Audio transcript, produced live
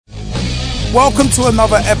Welcome to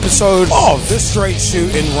another episode of the Straight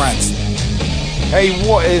Shootin Rants. Hey,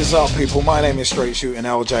 what is up, people? My name is Straight Shootin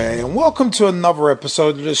LJA, and welcome to another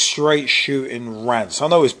episode of the Straight Shootin Rants. I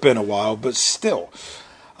know it's been a while, but still,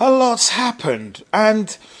 a lot's happened,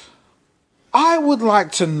 and I would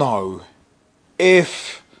like to know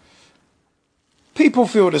if people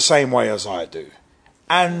feel the same way as I do.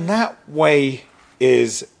 And that way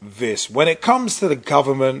is this. When it comes to the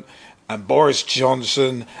government and Boris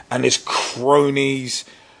Johnson and his cronies,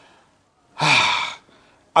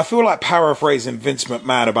 I feel like paraphrasing Vince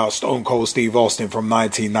McMahon about Stone Cold Steve Austin from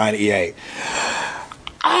 1998.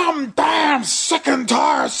 I'm damn sick and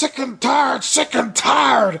tired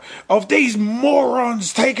of these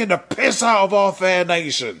morons taking the piss out of our fair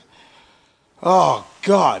nation. Oh,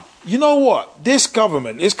 God. You know what? This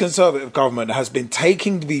government, this conservative government, has been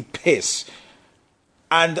taking the piss,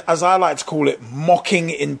 and as I like to call it, mocking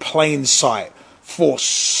in plain sight for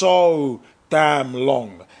so damn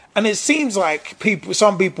long. And it seems like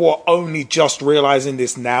some people are only just realizing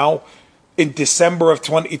this now, in December of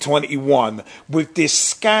 2021, with this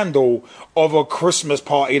scandal of a Christmas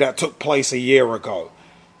party that took place a year ago.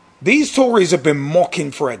 These Tories have been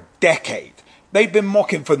mocking for a decade. They've been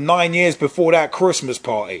mocking for 9 years before that Christmas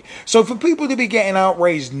party. So for people to be getting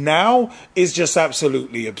outraged now is just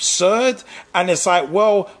absolutely absurd. And it's like,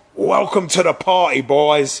 well, welcome to the party,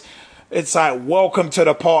 boys. It's like, welcome to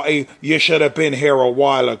the party. You should have been here a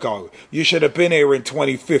while ago. You should have been here in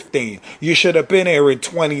 2015. You should have been here in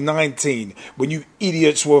 2019 when you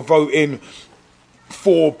idiots were voting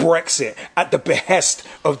for Brexit at the behest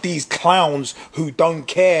of these clowns who don't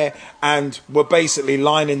care and were basically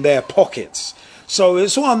lining their pockets. So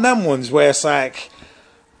it's one of them ones where it's like,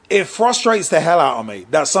 it frustrates the hell out of me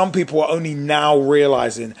that some people are only now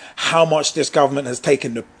realizing how much this government has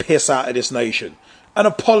taken the piss out of this nation. And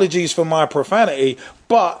apologies for my profanity,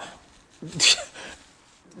 but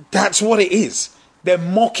that's what it is. They're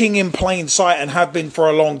mocking in plain sight and have been for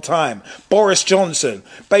a long time. Boris Johnson,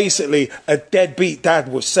 basically a deadbeat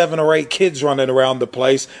dad with 7 or 8 kids running around the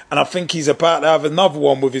place. And I think he's about to have another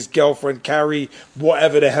one with his girlfriend, Carrie,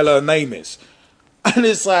 whatever the hell her name is. And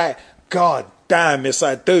it's like, God damn, it's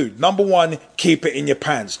like, dude, number one, keep it in your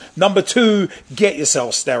pants. Number two, get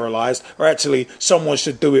yourself sterilized. Or actually, someone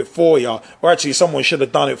should do it for you. Or actually, someone should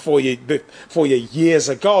have done it for you years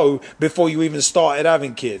ago before you even started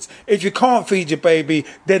having kids. If you can't feed your baby,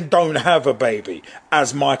 then don't have a baby.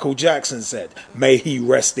 As Michael Jackson said, may he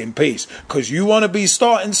rest in peace. Because you want to be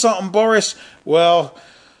starting something, Boris? Well,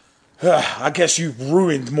 I guess you've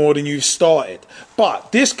ruined more than you've started.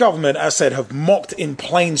 But this government, as I said, have mocked in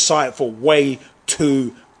plain sight for way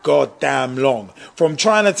too goddamn long. From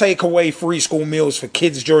trying to take away free school meals for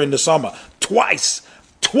kids during the summer. Twice.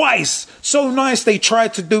 So nice they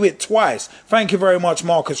tried to do it twice. Thank you very much,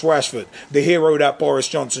 Marcus Rashford, the hero that Boris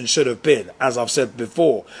Johnson should have been, as I've said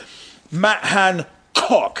before. Matt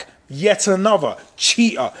Hancock. Yet another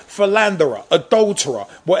cheater, philanderer, adulterer,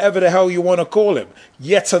 whatever the hell you want to call him.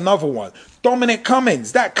 Yet another one. Dominic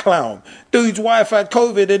Cummings, that clown. Dude's wife had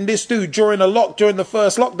COVID, and this dude during the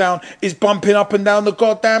first lockdown is bumping up and down the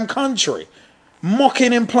goddamn country.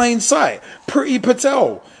 Mocking in plain sight. Priti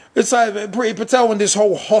Patel. It's like Priti Patel and this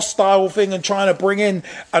whole hostile thing and trying to bring in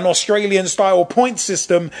an Australian-style point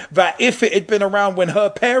system that if it had been around when her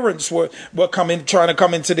parents were trying to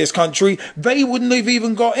come into this country, they wouldn't have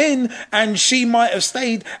even got in, and she might have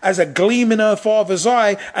stayed as a gleam in her father's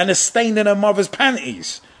eye and a stain in her mother's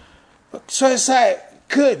panties. So it's like,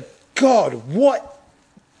 good God, what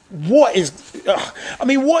is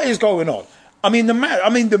going on?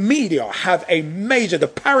 The media have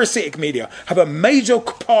the parasitic media have a major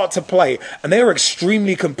part to play, and they are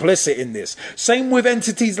extremely complicit in this. Same with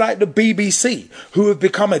entities like the BBC, who have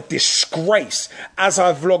become a disgrace, as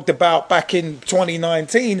I've vlogged about back in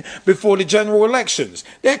 2019 before the general elections.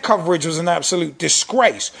 Their coverage was an absolute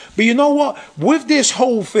disgrace. But you know what? With this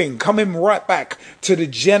whole thing, coming right back to the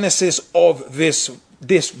genesis of this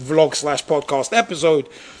vlog/podcast episode,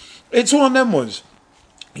 it's one of them ones.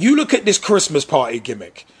 You look at this Christmas party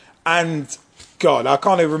gimmick, and God, I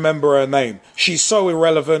can't even remember her name. She's so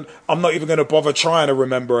irrelevant, I'm not even going to bother trying to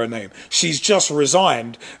remember her name. She's just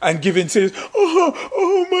resigned and given tears.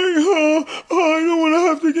 Oh my God, I don't want to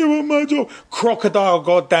have to give up my job. Crocodile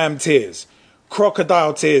goddamn tears.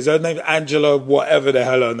 crocodile tears. Her name Angela, whatever the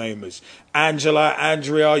hell her name is. Angela,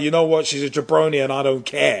 Andrea, you know what? She's a jabroni and I don't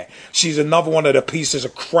care. She's another one of the pieces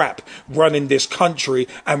of crap running this country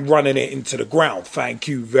and running it into the ground. Thank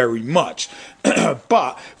you very much.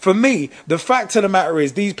 But for me, the fact of the matter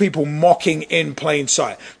is these people mocking in plain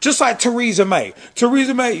sight. Just like Theresa May.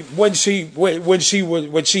 Theresa May, when she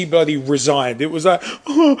bloody resigned, it was like,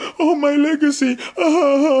 oh my legacy.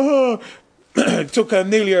 It took her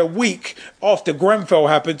nearly a week after Grenfell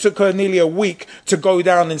happened, took her nearly a week to go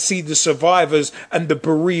down and see the survivors and the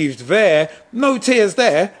bereaved there. No tears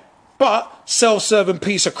there, but self-serving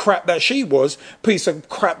piece of crap that she was, piece of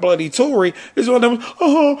crap bloody Tory, is one of them,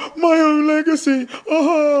 my own legacy,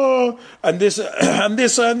 and this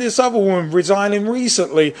other woman resigning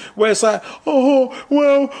recently, where it's like,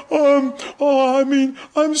 I mean,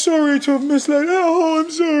 I'm sorry to have misled,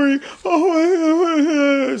 I'm sorry,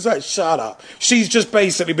 it's like, shut up. She's just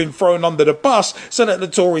basically been thrown under the bus so that the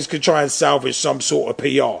Tories could try and salvage some sort of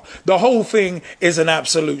PR. The whole thing is an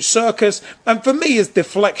absolute circus, and for me, it's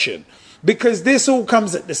deflection. Because this all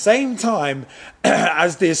comes at the same time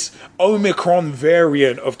as this Omicron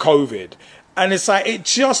variant of COVID. And it's like, it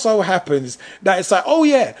just so happens that it's like, oh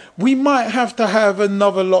yeah, we might have to have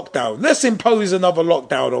another lockdown. Let's impose another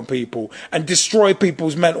lockdown on people and destroy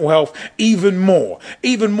people's mental health even more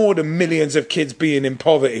than millions of kids being in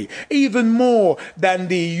poverty, even more than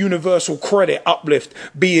the universal credit uplift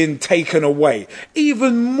being taken away,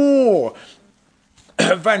 even more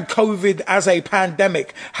than COVID as a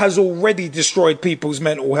pandemic has already destroyed people's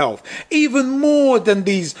mental health. Even more than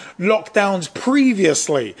these lockdowns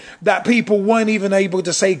previously, that people weren't even able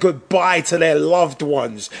to say goodbye to their loved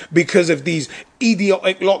ones because of these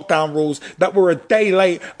idiotic lockdown rules that were a day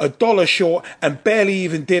late, $1 short, and barely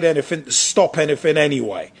even did anything to stop anything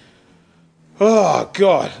anyway. Oh,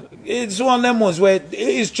 God. It's one of them ones where it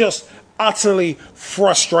is just utterly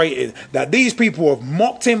frustrated that these people have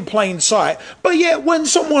mocked in plain sight, but yet when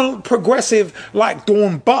someone progressive like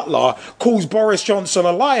Dawn Butler calls Boris Johnson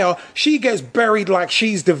a liar, she gets buried like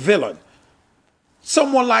she's the villain.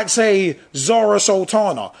 Someone like, say, Zara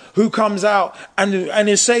Sultana, who comes out and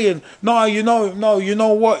is saying, no, you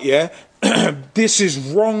know what, yeah? This is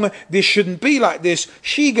wrong, this shouldn't be like this.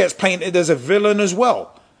 She gets painted as a villain as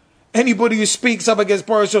well. Anybody who speaks up against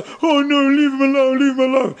Boris Johnson, oh no, leave him alone, leave him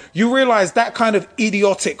alone. You realise that kind of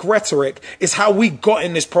idiotic rhetoric is how we got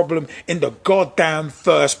in this problem in the goddamn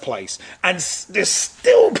first place. And there's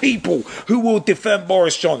still people who will defend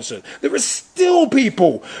Boris Johnson. There are still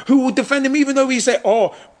people who will defend him even though he say,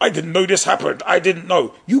 oh, I didn't know this happened. I didn't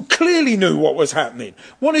know. You clearly knew what was happening.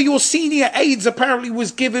 One of your senior aides apparently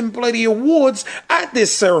was giving bloody awards at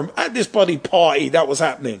this ceremony, at this bloody party that was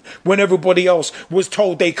happening when everybody else was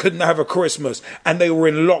told they couldn't have a Christmas and they were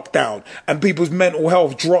in lockdown and people's mental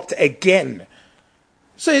health dropped again.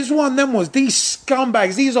 So it's one of them ones. These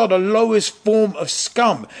scumbags, these are the lowest form of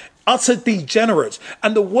scum. Utter degenerates.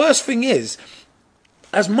 And the worst thing is,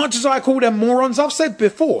 as much as I call them morons, I've said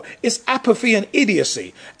before, it's apathy and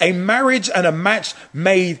idiocy. A marriage and a match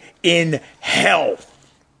made in hell.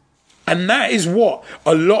 And that is what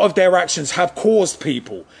a lot of their actions have caused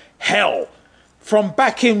people. Hell. From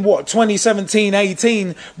back in 2017,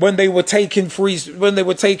 18, when they were taking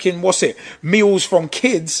meals from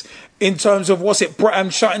kids in terms of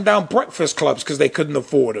shutting down breakfast clubs because they couldn't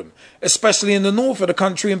afford them, especially in the north of the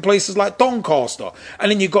country in places like Doncaster.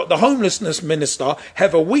 And then you got the homelessness minister,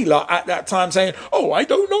 Heather Wheeler, at that time saying, oh, I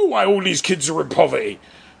don't know why all these kids are in poverty.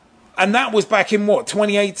 And that was back in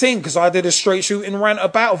 2018, because I did a Straight Shootin Rant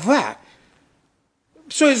about that.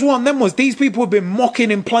 So it's one of them was these people have been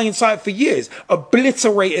mocking in plain sight for years,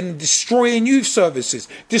 obliterating and destroying youth services,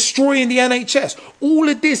 destroying the NHS. All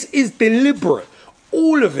of this is deliberate.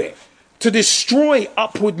 All of it. To destroy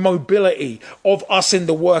upward mobility of us in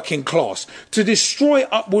the working class. To destroy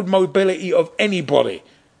upward mobility of anybody.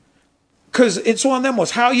 Because it's one of them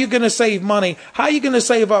was, how are you going to save money? How are you going to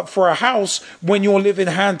save up for a house when you're living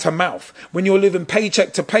hand to mouth? When you're living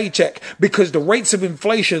paycheck to paycheck? Because the rates of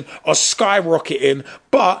inflation are skyrocketing,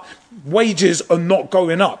 but wages are not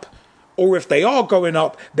going up. Or if they are going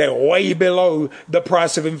up, they're way below the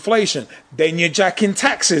price of inflation. Then you're jacking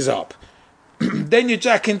taxes up. Then you're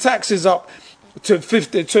jacking taxes up to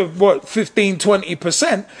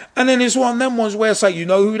 15-20%, and then it's one of them ones where it's like, you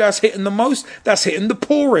know who that's hitting the most? That's hitting the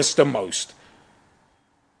poorest the most.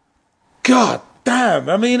 God damn.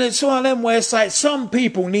 I mean, it's one of them where it's like some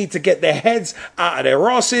people need to get their heads out of their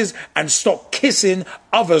asses and stop kissing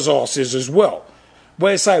others' asses as well.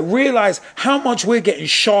 Where it's like, realize how much we're getting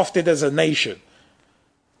shafted as a nation.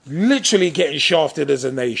 literally getting shafted as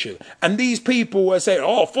a nation. And these people are saying,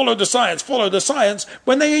 oh, follow the science,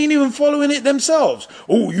 when they ain't even following it themselves.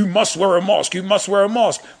 Oh, you must wear a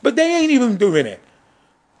mask, but they ain't even doing it.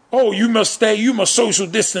 Oh, you must social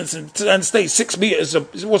distance and stay 6 meters,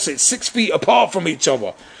 6 feet apart from each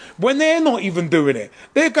other. When they're not even doing it.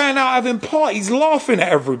 They're going out having parties, laughing at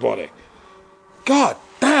everybody. God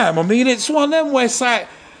damn, I mean, it's one of them where it's like,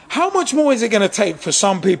 how much more is it going to take for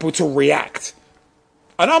some people to react?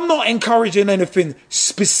 And I'm not encouraging anything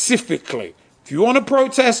specifically. If you want to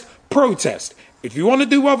protest, protest. If you want to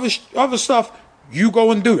do other stuff, you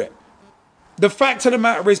go and do it. The fact of the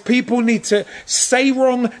matter is people need to say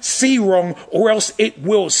wrong, see wrong, or else it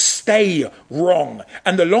will stay wrong.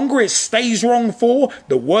 And the longer it stays wrong for,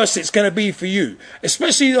 the worse it's going to be for you.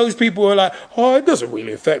 Especially those people who are like, oh, it doesn't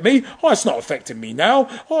really affect me. Oh, it's not affecting me now.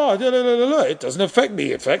 Oh, it doesn't affect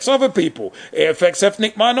me. It affects other people. It affects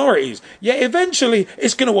ethnic minorities. Yeah, eventually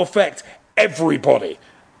it's going to affect everybody.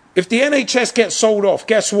 If the NHS gets sold off,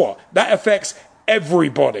 guess what? That affects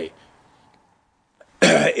everybody.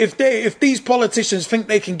 If these politicians think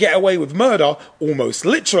they can get away with murder, almost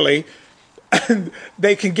literally, and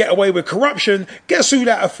they can get away with corruption, guess who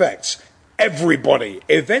that affects? Everybody.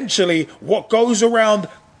 Eventually, what goes around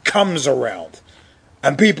comes around.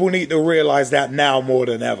 And people need to realize that now more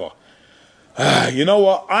than ever. You know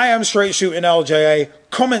what? I am Straight Shootin LJA.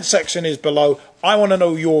 Comment section is below. I want to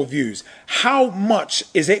know your views. How much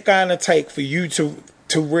is it going to take for you to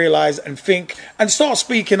realize and think and start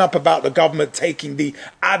speaking up about the government taking the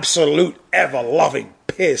absolute ever-loving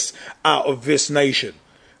piss out of this nation?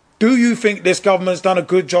 Do you think this government's done a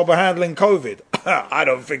good job of handling COVID? I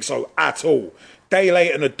don't think so at all. Day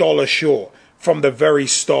late and $1 short from the very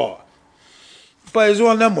start. But it's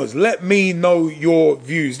one of them ones. Let me know your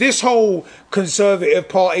views. This whole Conservative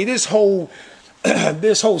Party, this whole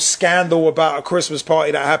scandal about a Christmas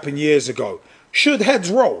party that happened years ago, should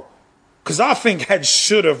heads roll? Because I think heads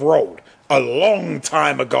should have rolled a long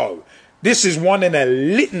time ago. This is one in a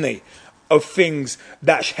litany of things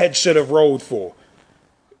that heads should have rolled for.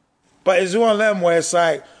 But it's one of them where it's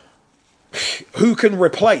like, who can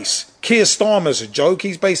replace? Keir Starmer's a joke.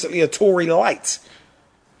 He's basically a Tory light.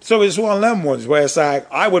 So it's one of them ones where it's like,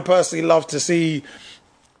 I would personally love to see,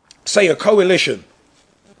 say, a coalition,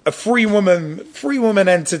 a free woman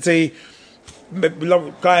entity,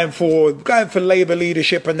 going for Labour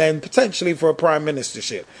leadership and then potentially for a prime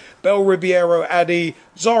ministership. Bel Ribeiro Addy,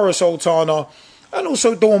 Zara Sultana, and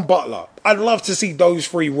also Dawn Butler. I'd love to see those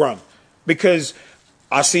three run because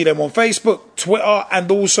I see them on Facebook, Twitter, and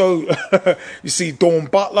also you see Dawn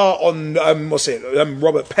Butler on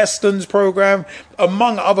Robert Peston's program,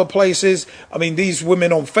 among other places. I mean, these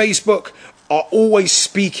women on Facebook are always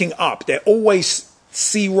speaking up. They're always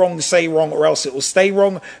see wrong, say wrong, or else it will stay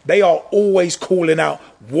wrong. They are always calling out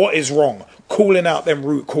what is wrong, calling out them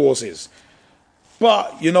root causes.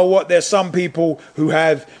 But you know what? There's some people who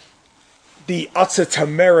have the utter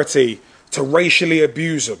temerity to racially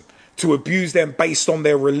abuse them, to abuse them based on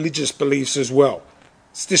their religious beliefs as well.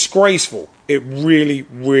 It's disgraceful. It really,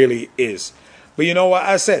 really is. But you know what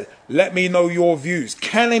I said? Let me know your views.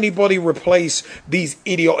 Can anybody replace these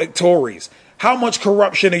idiotic Tories? How much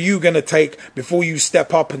corruption are you going to take before you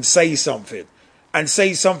step up and say something? And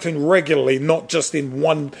say something regularly, not just in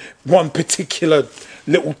one particular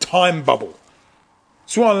little time bubble.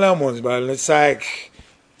 It's one of them ones, man. It's like,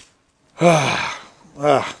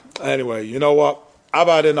 anyway, you know what? I've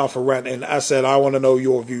had enough of ranting. I said I want to know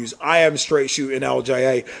your views. I am Straight Shootin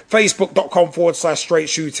LJA. Facebook.com/Straight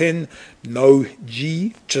Shootin. No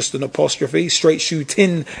G, just an apostrophe. Straight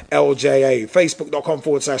Shootin LJA.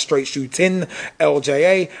 Facebook.com/Straight Shootin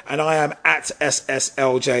LJA. And I am at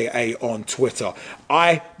SSLJA on Twitter.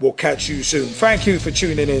 I will catch you soon. Thank you for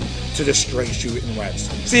tuning in to the Straight Shootin Rants.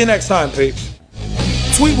 See you next time, peeps.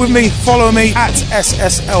 Tweet with me, follow me at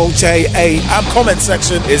SSLJA, and comment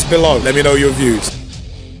section is below. Let me know your views.